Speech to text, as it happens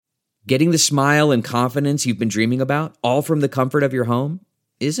Getting the smile and confidence you've been dreaming about, all from the comfort of your home,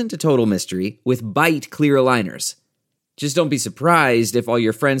 isn't a total mystery with Byte clear aligners. Just don't be surprised if all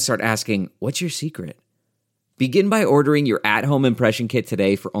your friends start asking, "What's your secret?" Begin by ordering your at-home impression kit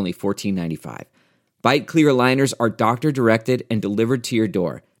today for only $14.95. Byte clear aligners are doctor-directed and delivered to your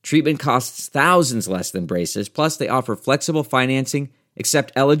door. Treatment costs thousands less than braces, plus they offer flexible financing,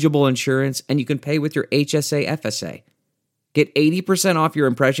 accept eligible insurance, and you can pay with your HSA FSA. Get 80% off your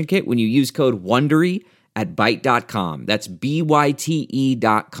impression kit when you use code WONDERY at Byte.com. That's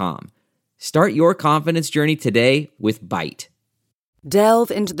BYTE.com. Start your confidence journey today with Byte.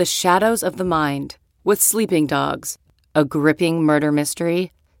 Delve into the shadows of the mind with Sleeping Dogs, a gripping murder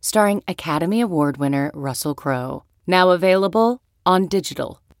mystery starring Academy Award winner Russell Crowe. Now available on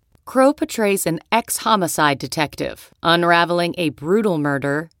digital. Crowe portrays an ex-homicide detective unraveling a brutal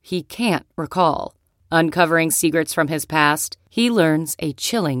murder he can't recall. Uncovering secrets from his past, he learns a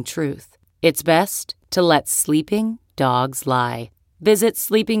chilling truth. It's best to let sleeping dogs lie. Visit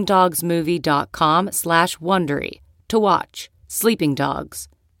sleepingdogsmovie.com/Wondery to watch Sleeping Dogs,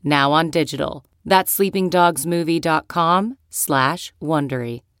 now on digital. That's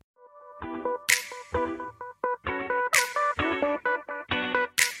sleepingdogsmovie.com/Wondery.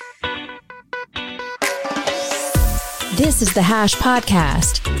 This is the Hash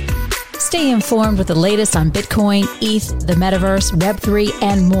Podcast. Stay informed with the latest on Bitcoin, ETH, the metaverse, Web3,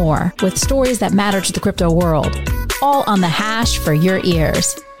 and more with stories that matter to the crypto world. All on the Hash for your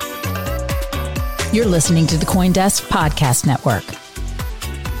ears. You're listening to the CoinDesk Podcast Network.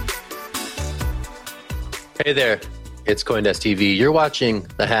 Hey there, it's CoinDesk TV. You're watching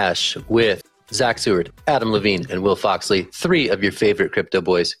The Hash with Zach Seward, Adam Levine, and Will Foxley, three of your favorite crypto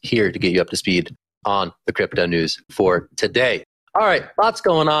boys here to get you up to speed on the crypto news for today. All right, lots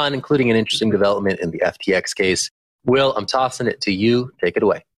going on, including an interesting development in the FTX case. Will, I'm tossing it to you. Take it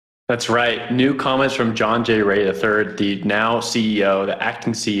away. That's right. New comments from John J. Ray III, the now CEO, the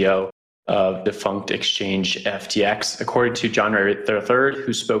acting CEO of defunct exchange FTX. According to John Ray III,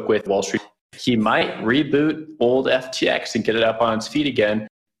 who spoke with Wall Street, he might reboot old FTX and get it up on its feet again,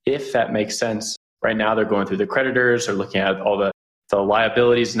 if that makes sense. Right now, they're going through the creditors, they're looking at all the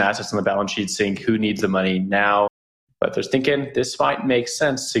liabilities and assets on the balance sheet, seeing who needs the money now. But they're thinking this might make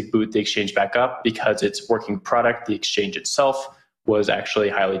sense to boot the exchange back up because it's working product. The exchange itself was actually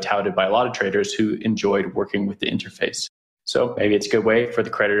highly touted by a lot of traders who enjoyed working with the interface. So maybe it's a good way for the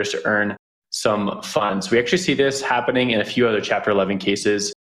creditors to earn some funds. We actually see this happening in a few other Chapter 11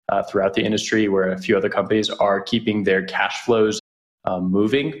 cases throughout the industry, where a few other companies are keeping their cash flows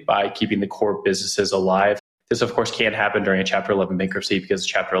moving by keeping the core businesses alive. This, of course, can't happen during a Chapter 11 bankruptcy because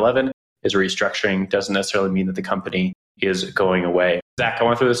Chapter 11 is a restructuring, doesn't necessarily mean that the company is going away. Zach, I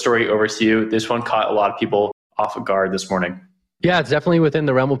want to throw the story over to you. This one caught a lot of people off guard this morning. Yeah, it's definitely within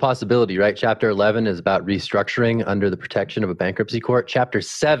the realm of possibility, right? Chapter 11 is about restructuring under the protection of a bankruptcy court. Chapter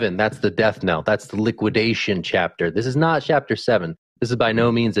 7, that's the death knell. That's the liquidation chapter. This is not Chapter 7. This is by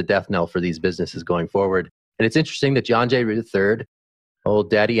no means a death knell for these businesses going forward. And it's interesting that John J. Ray III, old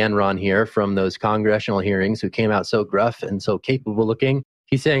Daddy Enron here from those congressional hearings, who came out so gruff and so capable looking,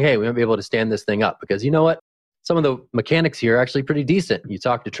 he's saying, hey, we won't be able to stand this thing up because you know what? Some of the mechanics here are actually pretty decent. You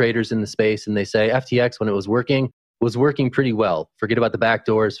talk to traders in the space and they say FTX, when it was working pretty well. Forget about the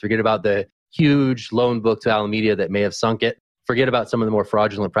backdoors. Forget about the huge loan book to Alameda that may have sunk it. Forget about some of the more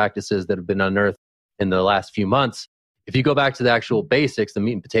fraudulent practices that have been unearthed in the last few months. If you go back to the actual basics, the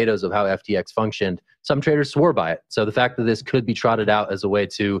meat and potatoes of how FTX functioned, some traders swore by it. So the fact that this could be trotted out as a way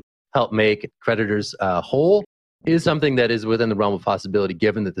to help make creditors whole is something that is within the realm of possibility,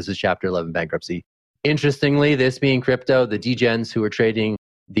 given that this is Chapter 11 bankruptcy. Interestingly, this being crypto, the degens who are trading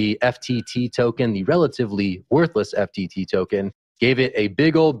the FTT token, the relatively worthless FTT token, gave it a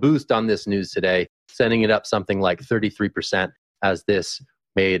big old boost on this news today, sending it up something like 33% as this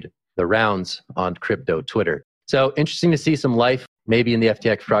made the rounds on crypto Twitter. So interesting to see some life maybe in the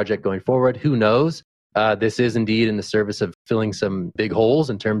FTX project going forward. Who knows? This is indeed in the service of filling some big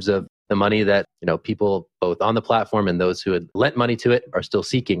holes in terms of the money that people both on the platform and those who had lent money to it are still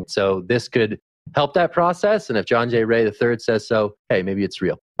seeking. So this could help that process. And if John J. Ray III says so, hey, maybe it's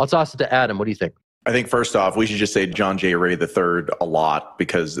real. I'll toss it to Adam. What do you think? I think first off, we should just say John J. Ray III a lot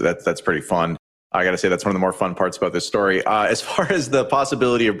because that's pretty fun. I got to say that's one of the more fun parts about this story. As far as the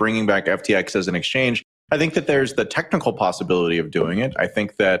possibility of bringing back FTX as an exchange, I think that there's the technical possibility of doing it. I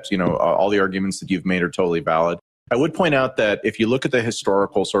think that, all the arguments that you've made are totally valid. I would point out that if you look at the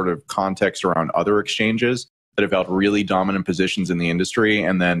historical sort of context around other exchanges that have held really dominant positions in the industry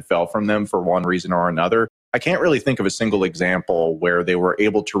and then fell from them for one reason or another, I can't really think of a single example where they were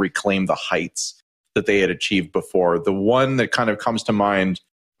able to reclaim the heights that they had achieved before. The one that kind of comes to mind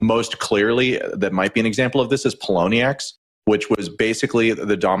most clearly that might be an example of this is Poloniex, which was basically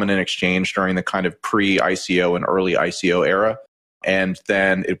the dominant exchange during the kind of pre-ICO and early ICO era. And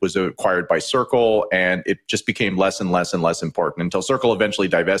then it was acquired by Circle, and it just became less and less and less important until Circle eventually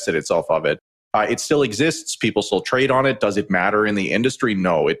divested itself of it. It still exists. People still trade on it. Does it matter in the industry?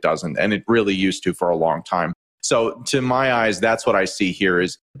 No, it doesn't. And it really used to for a long time. So to my eyes, that's what I see here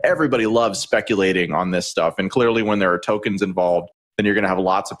is everybody loves speculating on this stuff. And clearly when there are tokens involved, then you're going to have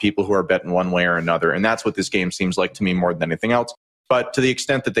lots of people who are betting one way or another. And that's what this game seems like to me more than anything else. But to the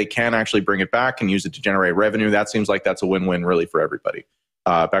extent that they can actually bring it back and use it to generate revenue, that seems like that's a win-win really for everybody.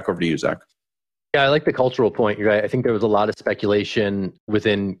 Back over to you, Zach. Yeah, I like the cultural point. You're right. I think there was a lot of speculation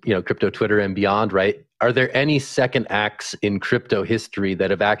within, crypto Twitter and beyond, right? Are there any second acts in crypto history that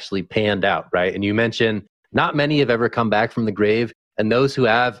have actually panned out, right? And you mentioned not many have ever come back from the grave, and those who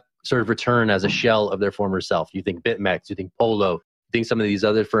have sort of return as a shell of their former self. You think BitMEX, you think Polo, you think some of these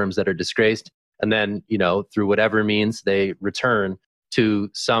other firms that are disgraced, and then, through whatever means, they return to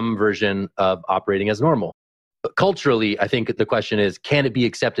some version of operating as normal. But culturally, I think the question is, can it be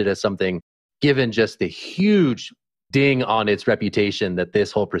accepted as something given just the huge ding on its reputation that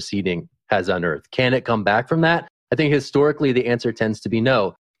this whole proceeding has unearthed? Can it come back from that? I think historically the answer tends to be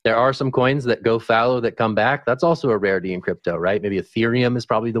no. There are some coins that go fallow that come back. That's also a rarity in crypto, right? Maybe Ethereum is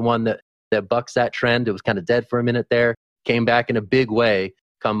probably the one that bucks that trend. It was kind of dead for a minute there, came back in a big way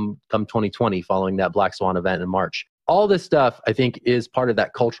come 2020 following that Black Swan event in March. All this stuff, I think, is part of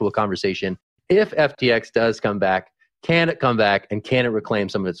that cultural conversation. If FTX does come back, can it come back and can it reclaim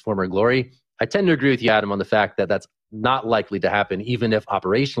some of its former glory? I tend to agree with you, Adam, on the fact that that's not likely to happen, even if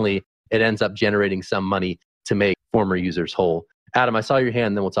operationally it ends up generating some money to make former users whole. Adam, I saw your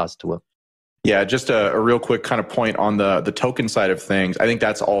hand, then we'll toss it to Will. Yeah, just a real quick kind of point on the token side of things. I think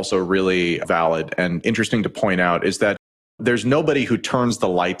that's also really valid and interesting to point out is that there's nobody who turns the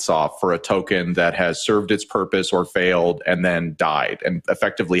lights off for a token that has served its purpose or failed and then died and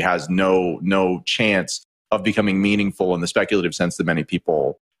effectively has no chance of becoming meaningful in the speculative sense that many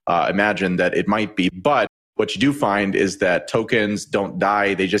people imagine that it might be. But what you do find is that tokens don't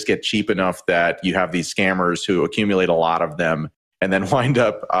die. They just get cheap enough that you have these scammers who accumulate a lot of them and then wind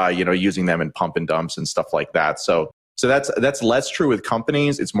up, using them in pump and dumps and stuff like that. So that's less true with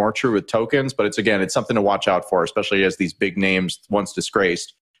companies. It's more true with tokens, but it's something to watch out for, especially as these big names, once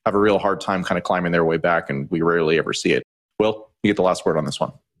disgraced, have a real hard time kind of climbing their way back, and we rarely ever see it. Will, you get the last word on this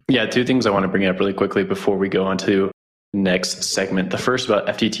one. Yeah, two things I want to bring up really quickly before we go on to the next segment. The first about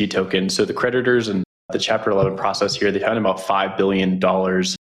FTT tokens. So the creditors and the Chapter 11 process here, they found about $5 billion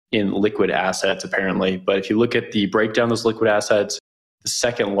in liquid assets, apparently. But if you look at the breakdown of those liquid assets, the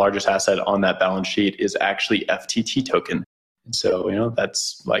second largest asset on that balance sheet is actually FTT token. And so,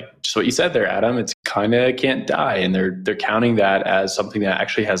 that's like just what you said there, Adam. It's kind of can't die. And they're counting that as something that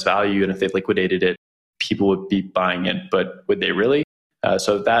actually has value. And if they liquidated it, people would be buying it. But would they really?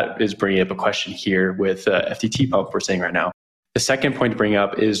 So that is bringing up a question here with FTT pump we're saying right now. The second point to bring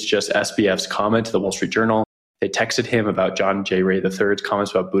up is just SBF's comment to the Wall Street Journal. They texted him about John J. Ray III's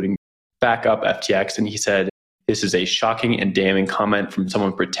comments about booting back up FTX. And he said, "This is a shocking and damning comment from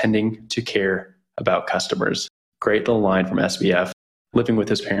someone pretending to care about customers." Great little line from SBF, living with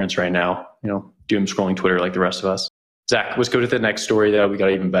his parents right now, doom scrolling Twitter like the rest of us. Zach, let's go to the next story though. We got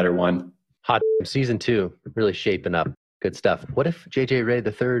an even better one. Hot season 2, really shaping up. Good stuff. What if JJ Ray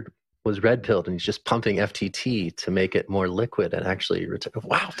III was red-pilled and he's just pumping FTT to make it more liquid and actually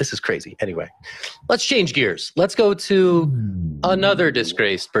wow, this is crazy. Anyway, let's change gears. Let's go to another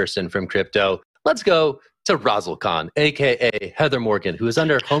disgraced person from crypto. Let's go to Razzle Khan, aka Heather Morgan, who is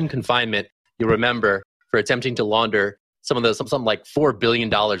under home confinement, you'll remember, for attempting to launder something like $4 billion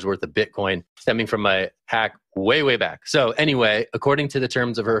worth of Bitcoin stemming from a hack way back. So anyway, according to the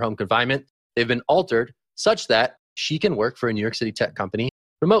terms of her home confinement, they've been altered such that she can work for a New York City tech company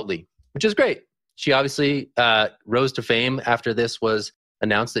remotely, which is great. She obviously rose to fame after this was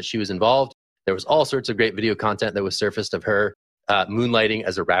announced that she was involved. There was all sorts of great video content that was surfaced of her moonlighting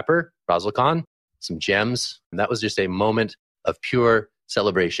as a rapper, Razzle Khan, some gems. And that was just a moment of pure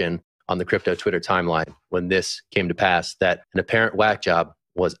celebration on the crypto Twitter timeline when this came to pass, that an apparent whack job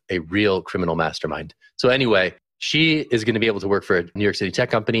was a real criminal mastermind. So anyway, she is going to be able to work for a New York City tech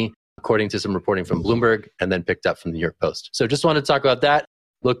company, according to some reporting from Bloomberg, and then picked up from the New York Post. So just wanted to talk about that.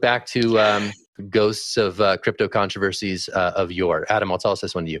 Look back to ghosts of crypto controversies of yore. Adam, I'll toss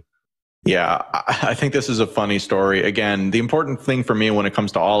this one to you. Yeah, I think this is a funny story. Again, the important thing for me when it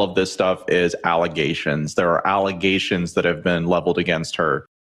comes to all of this stuff is allegations. There are allegations that have been leveled against her.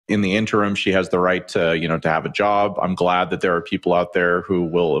 In the interim, she has the right to, to have a job. I'm glad that there are people out there who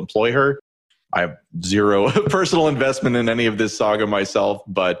will employ her. I have zero personal investment in any of this saga myself,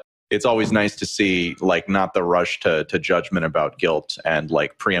 but it's always nice to see like not the rush to judgment about guilt and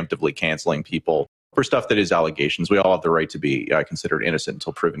like preemptively canceling people for stuff that is allegations. We all have the right to be considered innocent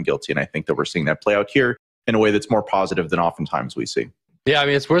until proven guilty. And I think that we're seeing that play out here in a way that's more positive than oftentimes we see. Yeah, I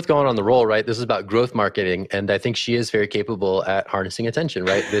mean, it's worth going on the roll, right? This is about growth marketing. And I think she is very capable at harnessing attention,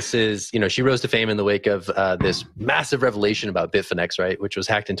 right? This is, she rose to fame in the wake of this massive revelation about Bitfinex, right? Which was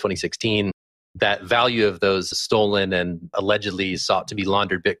hacked in 2016. That value of those stolen and allegedly sought to be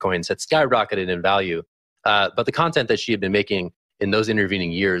laundered Bitcoins had skyrocketed in value. But the content that she had been making in those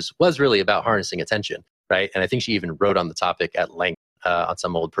intervening years was really about harnessing attention, right? And I think she even wrote on the topic at length on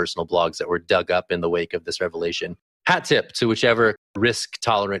some old personal blogs that were dug up in the wake of this revelation. Hat tip to whichever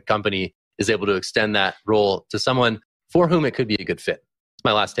risk-tolerant company is able to extend that role to someone for whom it could be a good fit. That's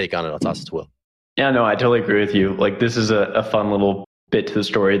my last take on it. I'll toss it to Will. Yeah, no, I totally agree with you. Like, this is a fun little bit to the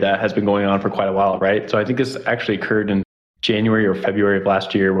story that has been going on for quite a while, right? So I think this actually occurred in January or February of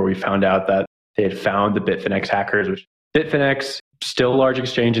last year, where we found out that they had found the Bitfinex hackers, which Bitfinex, still a large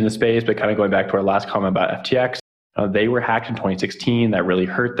exchange in the space, but kind of going back to our last comment about FTX, they were hacked in 2016. That really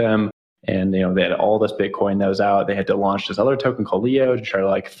hurt them. And, they had all this Bitcoin that was out. They had to launch this other token called Leo to try to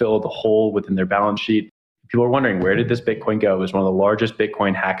like fill the hole within their balance sheet. People are wondering, where did this Bitcoin go? It was one of the largest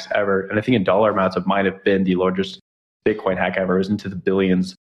Bitcoin hacks ever. And I think in dollar amounts, it might have been the largest Bitcoin hack ever. It was into the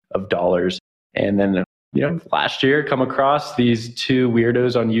billions of dollars. And then, last year, come across these two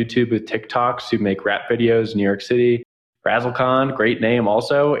weirdos on YouTube with TikToks who make rap videos in New York City. Razzlecon, great name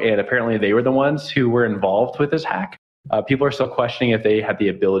also. And apparently they were the ones who were involved with this hack. People are still questioning if they had the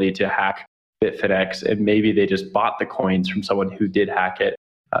ability to hack Bitfinex, and maybe they just bought the coins from someone who did hack it,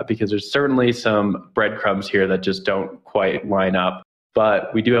 because there's certainly some breadcrumbs here that just don't quite line up.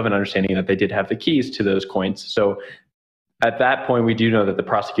 But we do have an understanding that they did have the keys to those coins. So at that point, we do know that the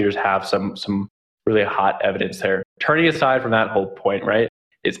prosecutors have some really hot evidence there. Turning aside from that whole point, right?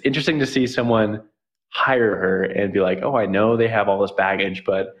 It's interesting to see someone hire her and be like, oh, I know they have all this baggage,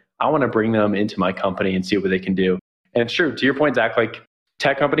 but I want to bring them into my company and see what they can do. And it's true, to your point, Zach, like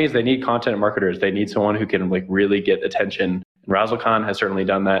tech companies, they need content marketers. They need someone who can like really get attention. And Razzlecon has certainly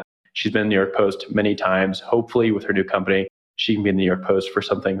done that. She's been in the New York Post many times. Hopefully with her new company, she can be in the New York Post for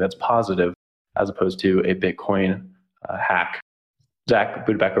something that's positive as opposed to a Bitcoin hack. Zach,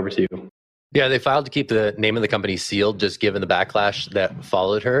 put it back over to you. Yeah, they filed to keep the name of the company sealed, just given the backlash that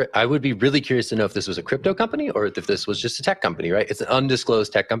followed her. I would be really curious to know if this was a crypto company or if this was just a tech company, right? It's an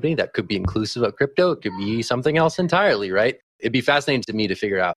undisclosed tech company that could be inclusive of crypto. It could be something else entirely, right? It'd be fascinating to me to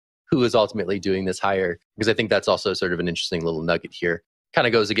figure out who is ultimately doing this hire, because I think that's also sort of an interesting little nugget here. Kind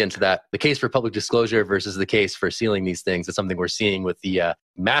of goes again to that, the case for public disclosure versus the case for sealing these things. It's something we're seeing with the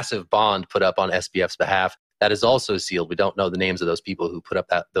massive bond put up on SBF's behalf. That is also sealed. We don't know the names of those people who put up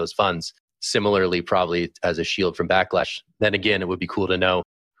those funds. Similarly, probably as a shield from backlash. Then again, it would be cool to know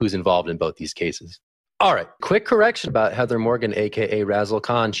who's involved in both these cases. All right, quick correction about Heather Morgan, aka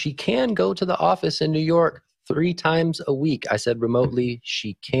Razzlecon. She can go to the office in New York 3 times a week. I said remotely.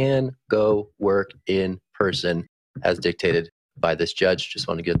 She can go work in person as dictated by this judge. Just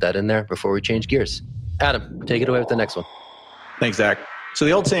want to get that in there before we change gears. Adam, take it away with the next one. Thanks, Zach. So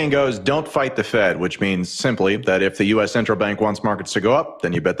the old saying goes, don't fight the Fed, which means simply that if the U.S. central bank wants markets to go up,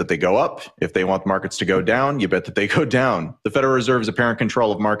 then you bet that they go up. If they want markets to go down, you bet that they go down. The Federal Reserve's apparent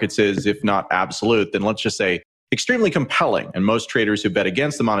control of markets is, if not absolute, then let's just say extremely compelling. And most traders who bet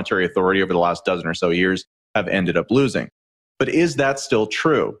against the monetary authority over the last dozen or so years have ended up losing. But is that still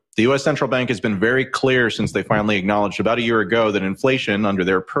true? The U.S. central bank has been very clear since they finally acknowledged about a year ago that inflation under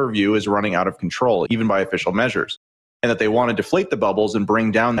their purview is running out of control, even by official measures, and that they want to deflate the bubbles and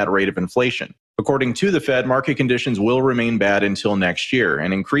bring down that rate of inflation. According to the Fed, market conditions will remain bad until next year,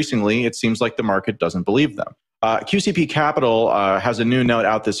 and increasingly, it seems like the market doesn't believe them. QCP Capital has a new note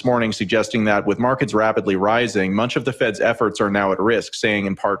out this morning suggesting that with markets rapidly rising, much of the Fed's efforts are now at risk, saying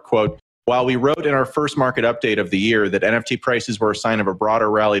in part, quote, while we wrote in our first market update of the year that NFT prices were a sign of a broader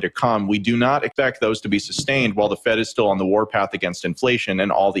rally to come, we do not expect those to be sustained while the Fed is still on the warpath against inflation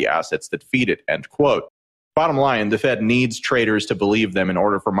and all the assets that feed it, end quote. Bottom line, the Fed needs traders to believe them in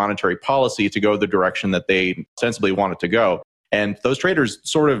order for monetary policy to go the direction that they sensibly want it to go. And those traders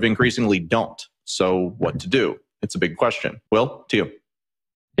sort of increasingly don't. So what to do? It's a big question. Will, to you.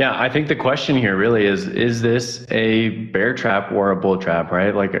 Yeah, I think the question here really is this a bear trap or a bull trap,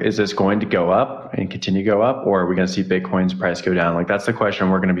 right? Like, is this going to go up and continue to go up, or are we going to see Bitcoin's price go down? Like, that's the question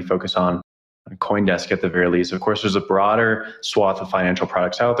we're going to be focused on CoinDesk at the very least. Of course, there's a broader swath of financial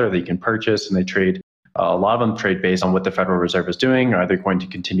products out there that you can purchase, and they trade. A lot of them trade based on what the Federal Reserve is doing. Are they going to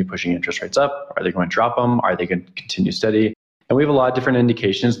continue pushing interest rates up? Are they going to drop them? Are they going to continue steady? And we have a lot of different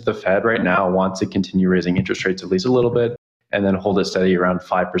indications that the Fed right now wants to continue raising interest rates at least a little bit and then hold it steady around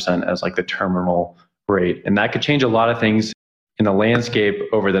 5% as like the terminal rate. And that could change a lot of things in the landscape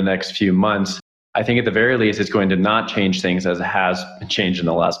over the next few months. I think at the very least, it's going to not change things as it has been changed in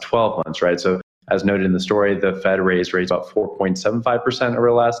the last 12 months, right? So as noted in the story, the Fed raised rates about 4.75% over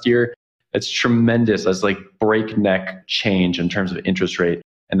the last year. It's tremendous. That's like breakneck change in terms of interest rate.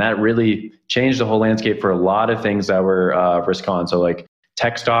 And that really changed the whole landscape for a lot of things that were risk on. So like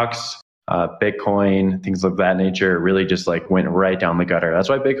tech stocks, Bitcoin, things of that nature really just like went right down the gutter. That's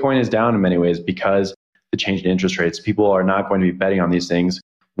why Bitcoin is down in many ways, because the change in interest rates. People are not going to be betting on these things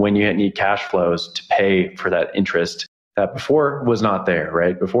when you need cash flows to pay for that interest that before was not there,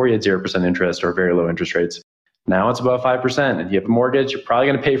 right? Before you had 0% interest or very low interest rates. Now it's about 5%. If you have a mortgage, you're probably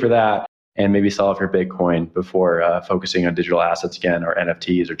going to pay for that and maybe sell off your Bitcoin before focusing on digital assets again, or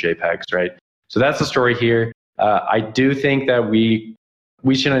NFTs or JPEGs, right? So that's the story here. I do think that we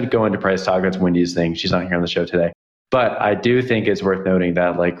shouldn't go into price talk. That's Wendy's thing. She's not here on the show today. But I do think it's worth noting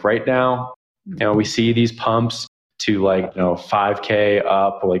that like right now, we see these pumps to like, 5K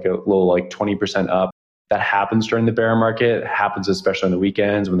up, or like a little like 20% up. That happens during the bear market. It happens especially on the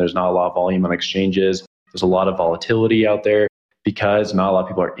weekends when there's not a lot of volume on exchanges. There's a lot of volatility out there because not a lot of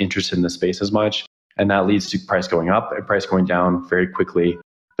people are interested in the space as much. And that leads to price going up and price going down very quickly.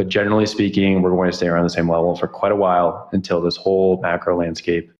 But generally speaking, we're going to stay around the same level for quite a while until this whole macro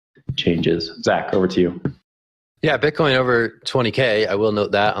landscape changes. Zach, over to you. Yeah, Bitcoin over 20K. I will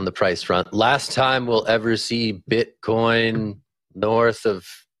note that on the price front. Last time we'll ever see Bitcoin north of,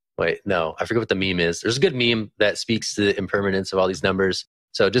 I forget what the meme is. There's a good meme that speaks to the impermanence of all these numbers.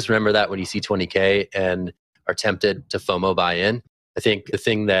 So just remember that when you see 20K and are tempted to FOMO buy in. I think the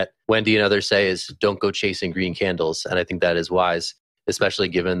thing that Wendy and others say is don't go chasing green candles. And I think that is wise, especially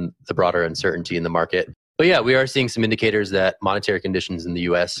given the broader uncertainty in the market. But yeah, we are seeing some indicators that monetary conditions in the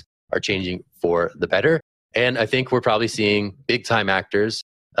US are changing for the better. And I think we're probably seeing big time actors,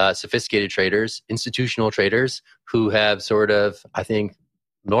 sophisticated traders, institutional traders who have sort of, I think,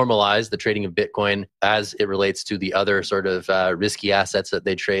 normalized the trading of Bitcoin as it relates to the other sort of risky assets that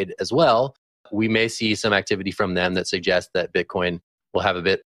they trade as well. We may see some activity from them that suggests that Bitcoin will have a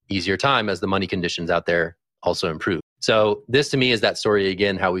bit easier time as the money conditions out there also improve. So this to me is that story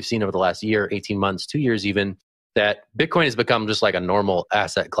again, how we've seen over the last year, 18 months, 2 years even, that Bitcoin has become just like a normal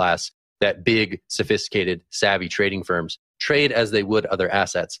asset class that big, sophisticated, savvy trading firms trade as they would other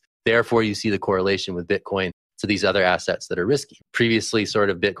assets. Therefore, you see the correlation with Bitcoin to these other assets that are risky. Previously, sort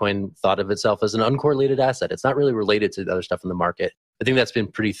of Bitcoin thought of itself as an uncorrelated asset. It's not really related to the other stuff in the market. I think that's been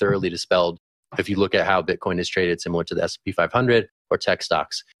pretty thoroughly dispelled if you look at how Bitcoin is traded, similar to the S&P 500 or tech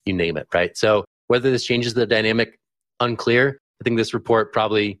stocks, you name it, right? So whether this changes the dynamic, unclear. I think this report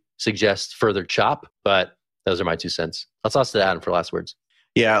probably suggests further chop, but those are my 2 cents. I'll toss to Adam for last words.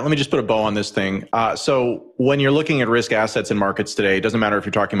 Yeah, let me just put a bow on this thing. So when you're looking at risk assets in markets today, it doesn't matter if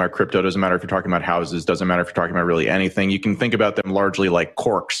you're talking about crypto, doesn't matter if you're talking about houses, doesn't matter if you're talking about really anything. You can think about them largely like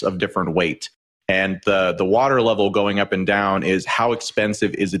corks of different weight. And the water level going up and down is how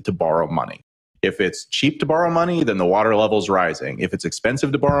expensive is it to borrow money? If it's cheap to borrow money, then the water level's rising. If it's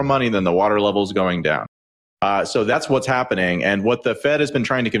expensive to borrow money, then the water level's going down. So that's what's happening. And what the Fed has been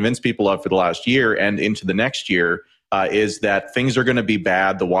trying to convince people of for the last year and into the next year is that things are going to be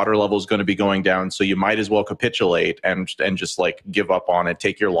bad. The water level is going to be going down. So you might as well capitulate and just like give up on it,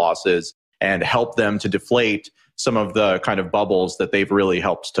 take your losses and help them to deflate some of the kind of bubbles that they've really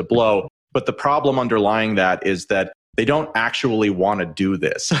helped to blow. But the problem underlying that is that they don't actually want to do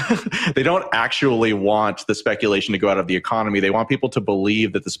this. They don't actually want the speculation to go out of the economy. They want people to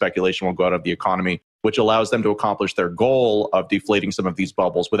believe that the speculation will go out of the economy, which allows them to accomplish their goal of deflating some of these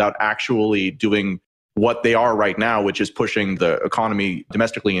bubbles without actually doing what they are right now, which is pushing the economy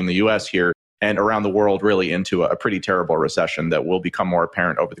domestically in the US here and around the world really into a pretty terrible recession that will become more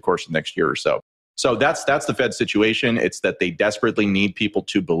apparent over the course of the next year or so. So that's the Fed situation. It's that they desperately need people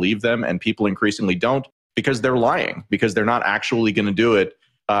to believe them, and people increasingly don't because they're lying, because they're not actually going to do it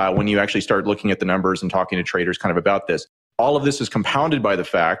when you actually start looking at the numbers and talking to traders kind of about this. All of this is compounded by the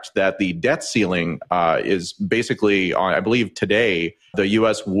fact that the debt ceiling is basically, I believe today, the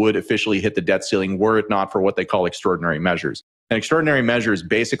U.S. would officially hit the debt ceiling were it not for what they call extraordinary measures. And extraordinary measures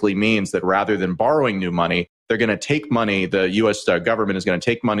basically means that rather than borrowing new money, they're going to take money, the U.S. government is going to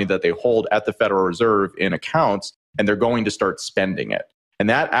take money that they hold at the Federal Reserve in accounts, and they're going to start spending it. And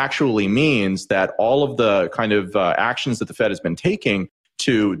that actually means that all of the kind of actions that the Fed has been taking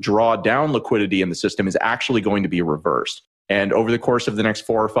to draw down liquidity in the system is actually going to be reversed. And over the course of the next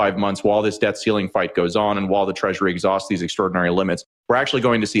 4 or 5 months, while this debt ceiling fight goes on and while the Treasury exhausts these extraordinary limits, we're actually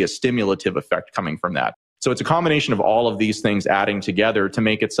going to see a stimulative effect coming from that. So it's a combination of all of these things adding together to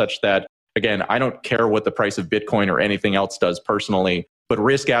make it such that, again, I don't care what the price of Bitcoin or anything else does personally, but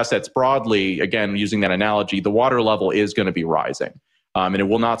risk assets broadly, again, using that analogy, the water level is going to be rising. And it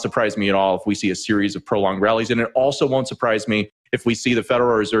will not surprise me at all if we see a series of prolonged rallies. And it also won't surprise me if we see the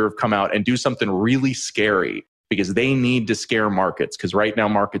Federal Reserve come out and do something really scary, because they need to scare markets, because right now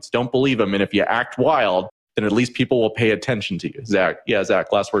markets don't believe them. And if you act wild, then at least people will pay attention to you.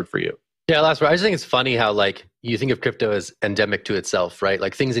 Zach, last word for you. Yeah, last word. I just think it's funny how you think of crypto as endemic to itself, right?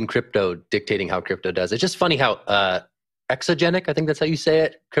 Like things in crypto dictating how crypto does. It's just funny how exogenic, I think that's how you say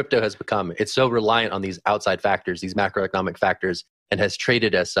it, crypto has become. It's so reliant on these outside factors, these macroeconomic factors, and has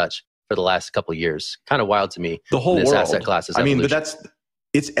traded as such for the last couple of years. Kind of wild to me. The whole this world. Asset classes. I mean, but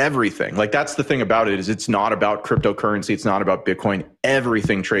it's everything. Like that's the thing about it, is it's not about cryptocurrency. It's not about Bitcoin.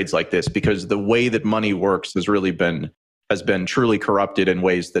 Everything trades like this because the way that money works has been truly corrupted in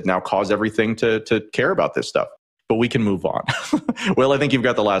ways that now cause everything to care about this stuff. But we can move on. Will, I think you've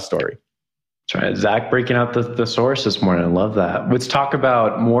got the last story. That's right. Zach breaking out the source this morning. I love that. Let's talk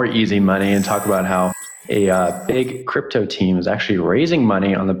about more easy money and talk about how a big crypto team is actually raising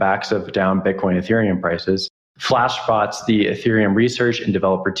money on the backs of down Bitcoin, Ethereum prices. Flashbots, the Ethereum research and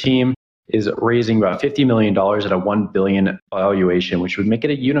developer team, is raising about $50 million at a $1 billion valuation, which would make it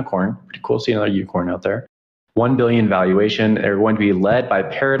a unicorn. Pretty cool seeing another unicorn out there. $1 billion valuation. They're going to be led by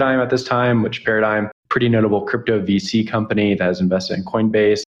Paradigm at this time, which Paradigm, pretty notable crypto VC company that has invested in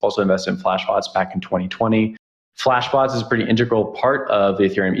Coinbase, also invested in Flashbots back in 2020. Flashbots is a pretty integral part of the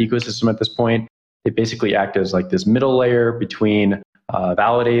Ethereum ecosystem at this point. They basically act as like this middle layer between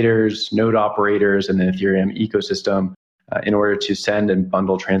validators, node operators, and the Ethereum ecosystem in order to send and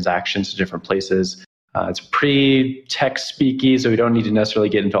bundle transactions to different places. It's pretty tech speaky, so we don't need to necessarily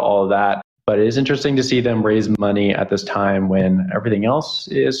get into all of that. But it is interesting to see them raise money at this time when everything else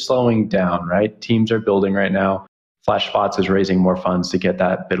is slowing down, right? Teams are building right now. Flashbots is raising more funds to get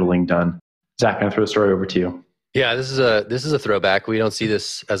that biddling done. Zach, I'm going to throw the story over to you. Yeah, this is a throwback. We don't see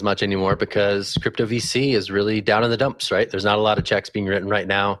this as much anymore because crypto VC is really down in the dumps, right? There's not a lot of checks being written right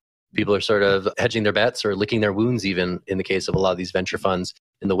now. People are sort of hedging their bets or licking their wounds, even in the case of a lot of these venture funds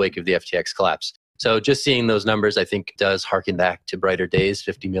in the wake of the FTX collapse. So just seeing those numbers, I think, does harken back to brighter days,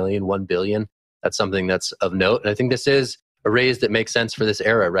 50 million, 1 billion. That's something that's of note. And I think this is a raise that makes sense for this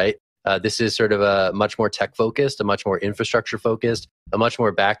era, right? This is sort of a much more tech-focused, a much more infrastructure-focused, a much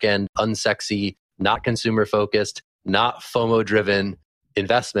more back-end, unsexy, not consumer-focused, not FOMO-driven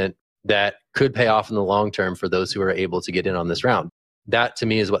investment that could pay off in the long term for those who are able to get in on this round. That, to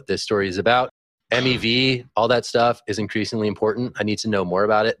me, is what this story is about. MEV, all that stuff is increasingly important. I need to know more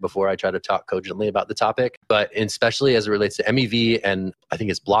about it before I try to talk cogently about the topic. But especially as it relates to MEV and I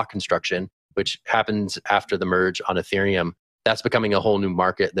think it's block construction, which happens after the merge on Ethereum, that's becoming a whole new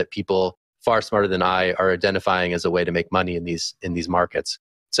market that people far smarter than I are identifying as a way to make money in these markets.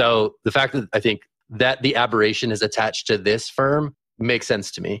 So the fact that I think that the aberration is attached to this firm makes sense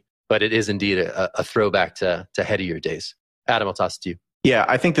to me, but it is indeed a throwback to headier days. Adam, I'll toss it to you. Yeah,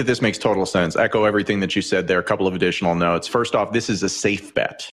 I think that this makes total sense. Echo everything that you said there. A couple of additional notes. First off, this is a safe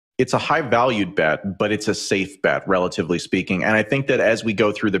bet. It's a high valued bet, but it's a safe bet, relatively speaking. And I think that as we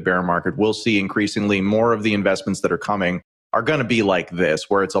go through the bear market, we'll see increasingly more of the investments that are coming are going to be like this,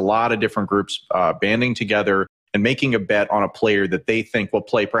 where it's a lot of different groups banding together and making a bet on a player that they think will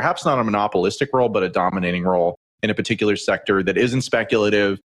play perhaps not a monopolistic role, but a dominating role in a particular sector that isn't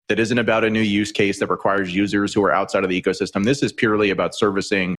speculative, that isn't about a new use case that requires users who are outside of the ecosystem. This is purely about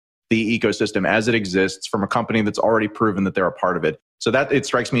servicing the ecosystem as it exists from a company that's already proven that they're a part of it. So that it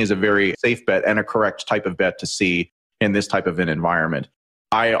strikes me as a very safe bet and a correct type of bet to see in this type of an environment.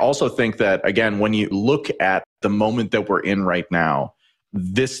 I also think that, again, when you look at the moment that we're in right now,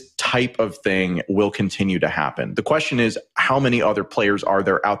 this type of thing will continue to happen. The question is, how many other players are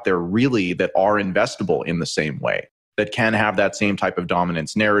there out there really that are investable in the same way, that can have that same type of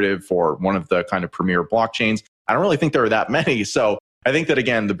dominance narrative for one of the kind of premier blockchains? I don't really think there are that many. So I think that,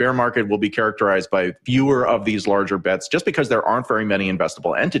 again, the bear market will be characterized by fewer of these larger bets just because there aren't very many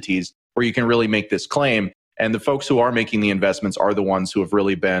investable entities where you can really make this claim. And the folks who are making the investments are the ones who have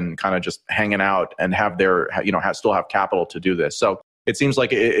really been kind of just hanging out and have their, still have capital to do this. So it seems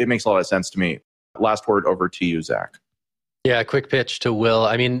like it makes a lot of sense to me. Last word over to you, Zach. Yeah, quick pitch to Will.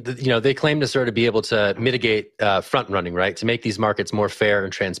 I mean, they claim to sort of be able to mitigate front running, right? To make these markets more fair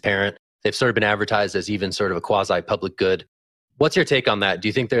and transparent. They've sort of been advertised as even sort of a quasi public good. What's your take on that? Do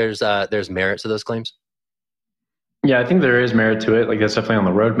you think there's merit to those claims? Yeah, I think there is merit to it. Like that's definitely on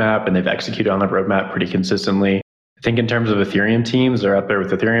the roadmap, and they've executed on the roadmap pretty consistently. I think in terms of Ethereum teams, they're up there with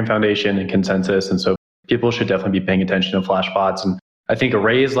Ethereum Foundation and Consensus, and so people should definitely be paying attention to Flashbots. And I think a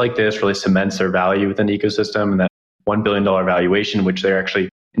raise like this really cements their value within the ecosystem, and that $1 billion valuation, which they're actually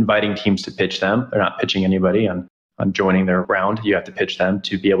inviting teams to pitch them. They're not pitching anybody on joining their round. You have to pitch them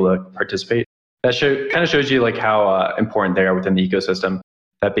to be able to participate. That kind of shows you like how important they are within the ecosystem.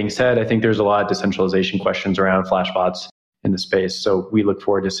 That being said, I think there's a lot of decentralization questions around Flashbots in the space. So we look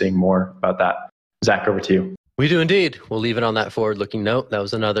forward to seeing more about that. Zach, over to you. We do indeed. We'll leave it on that forward-looking note. That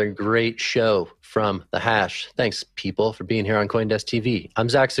was another great show from The Hash. Thanks, people, for being here on CoinDesk TV. I'm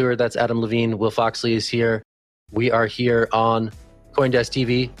Zach Seward. That's Adam Levine. Will Foxley is here. We are here on CoinDesk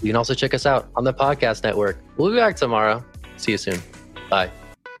TV. You can also check us out on the podcast network. We'll be back tomorrow. See you soon. Bye.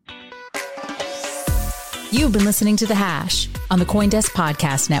 You've been listening to The Hash on the CoinDesk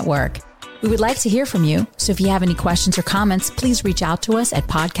Podcast Network. We would like to hear from you, so if you have any questions or comments, please reach out to us at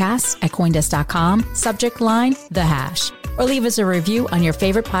podcasts@coindesk.com, subject line, The Hash, or leave us a review on your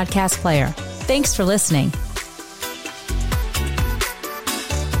favorite podcast player. Thanks for listening.